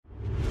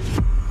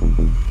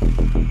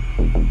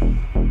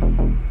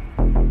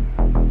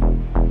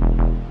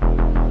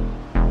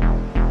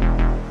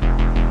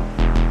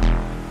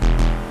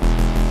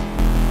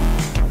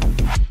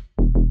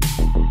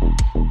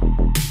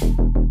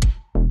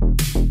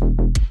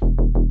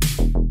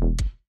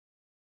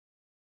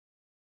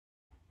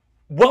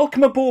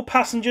Welcome aboard,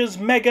 passengers.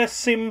 Mega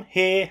Sim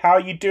here. How are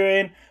you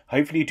doing?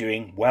 Hopefully you're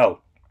doing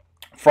well.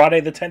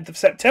 Friday the 10th of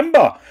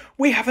September,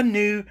 we have a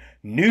new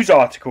news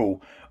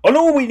article. And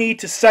all we need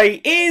to say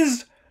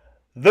is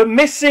the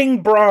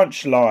missing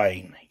branch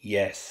line.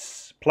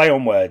 Yes, play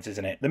on words,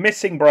 isn't it? The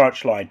missing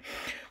branch line.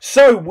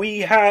 So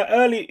we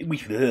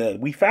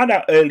found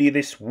out earlier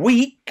this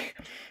week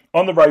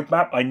on the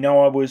roadmap. I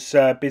know I was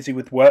busy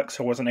with work,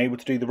 so I wasn't able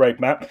to do the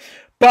roadmap.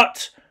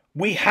 But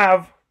we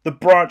have the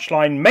branch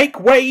line. Make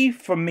way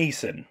for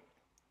Meißen.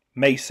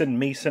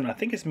 Meißen, I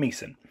think it's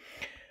Meißen.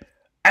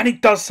 And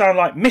it does sound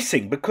like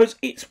missing because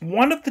it's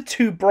one of the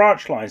two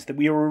branch lines that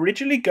we were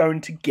originally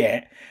going to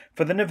get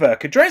for the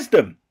Nahverkehr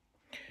Dresden.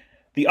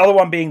 The other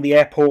one being the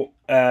airport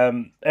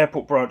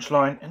branch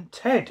line. And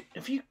Ted,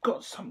 have you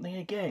got something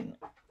again?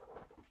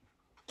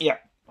 Yeah.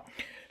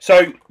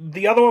 So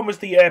the other one was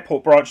the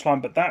airport branch line,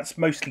 but that's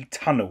mostly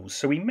tunnels,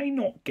 so we may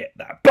not get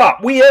that.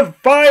 But we have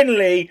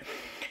finally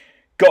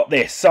got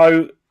this.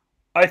 So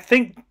I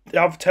think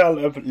Dovetail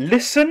have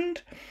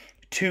listened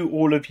to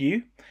all of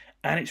you,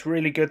 and it's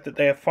really good that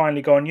they have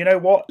finally gone, you know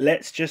what,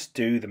 let's just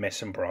do the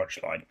missing branch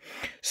line.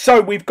 So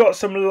we've got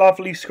some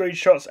lovely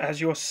screenshots as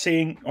you're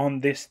seeing on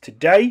this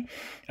today,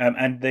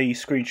 and the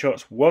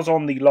screenshots was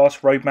on the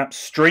last roadmap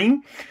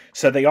stream,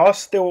 so they are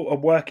still a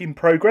work in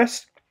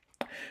progress.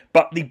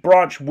 But the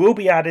branch will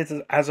be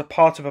added as a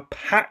part of a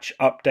patch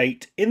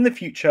update in the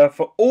future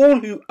for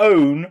all who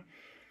own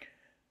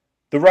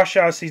the Rush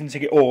Hour season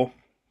ticket or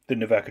the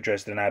Nahverkehr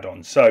Dresden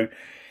add-on. So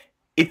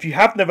if you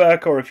have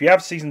Nahverkehr or if you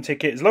have season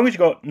ticket, as long as you've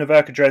got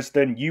Nahverkehr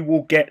Dresden, you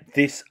will get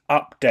this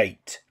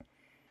update.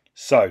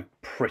 So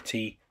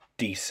pretty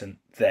decent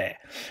there.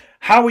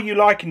 How are you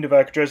liking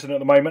Nahverkehr Dresden at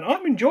the moment?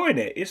 I'm enjoying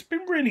it. It's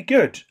been really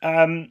good.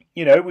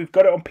 You know, we've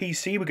got it on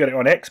PC, we've got it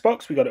on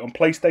Xbox, we've got it on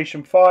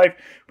PlayStation 5.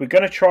 We're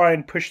going to try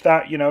and push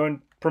that, you know,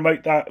 and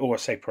promote that, or I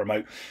say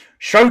promote,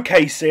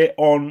 showcase it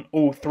on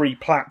all three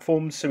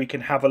platforms so we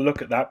can have a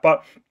look at that.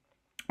 But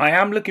I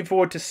am looking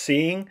forward to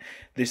seeing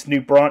this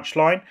new branch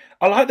line.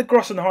 I like the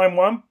Grossenheim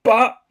one,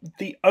 but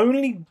the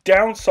only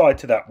downside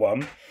to that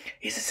one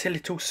is it's a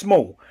little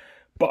small.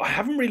 But I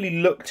haven't really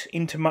looked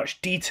into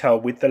much detail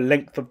with the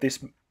length of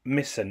this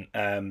missing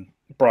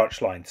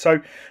branch line. So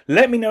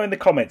let me know in the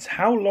comments,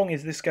 how long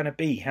is this going to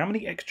be? How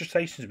many extra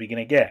stations are we going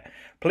to get?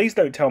 Please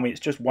don't tell me it's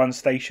just one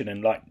station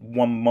and like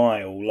 1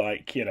 mile,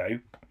 like, you know,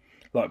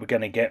 like we're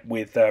going to get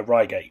with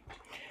Renegade.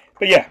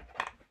 But yeah,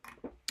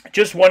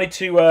 just wanted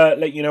to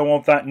let you know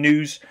of that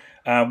news,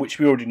 which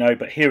we already know,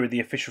 but here are the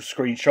official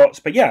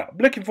screenshots. But yeah,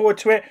 looking forward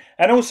to it.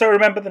 And also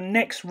remember, the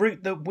next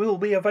route that will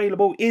be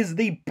available is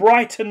the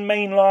Brighton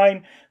main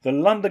line, the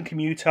London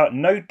commuter.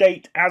 No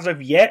date as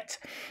of yet.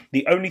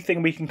 The only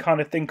thing we can kind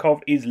of think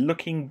of is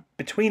looking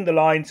between the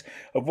lines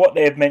of what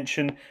they have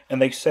mentioned.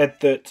 And they said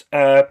that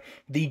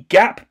the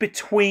gap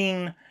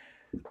between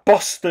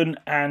Boston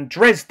and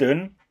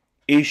Dresden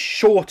is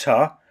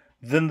shorter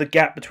than the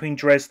gap between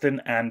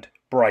Dresden and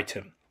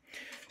Brighton.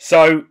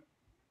 So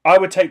I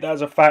would take that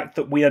as a fact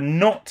that we are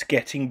not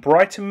getting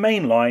Brighton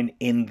main line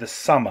in the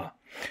summer.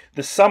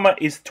 The summer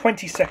is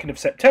 22nd of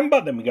September,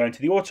 then we go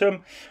into the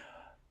autumn.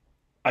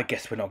 I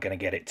guess we're not going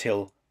to get it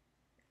till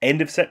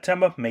end of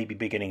September, maybe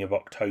beginning of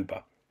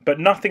October. But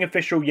nothing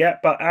official yet,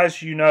 but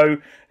as you know,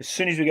 as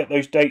soon as we get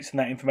those dates and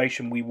that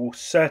information, we will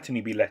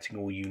certainly be letting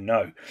all you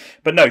know.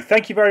 But no,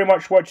 thank you very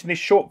much for watching this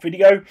short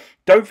video.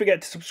 Don't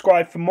forget to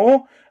subscribe for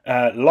more.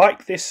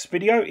 Like this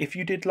video if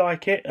you did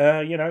like it.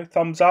 You know,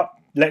 thumbs up.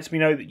 Lets me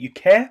know that you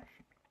care.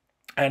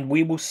 And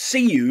we will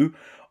see you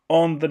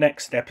on the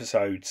next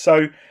episode.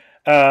 So,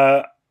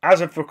 as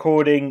of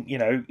recording, you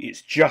know,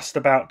 it's just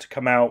about to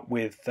come out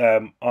with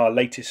our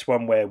latest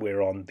one where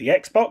we're on the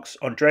Xbox,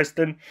 on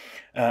Dresden.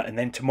 And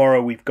then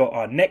tomorrow we've got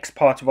our next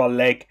part of our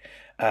leg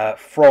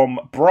from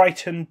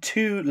Brighton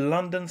to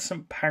London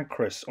St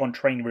Pancras on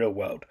Train Real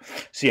World.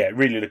 So yeah,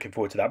 really looking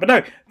forward to that. But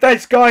no,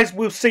 thanks guys.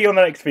 We'll see you on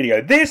the next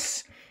video.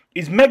 This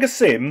is Mega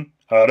Sim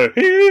out of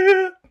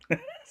here.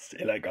 See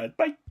you later guys.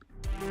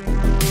 Bye.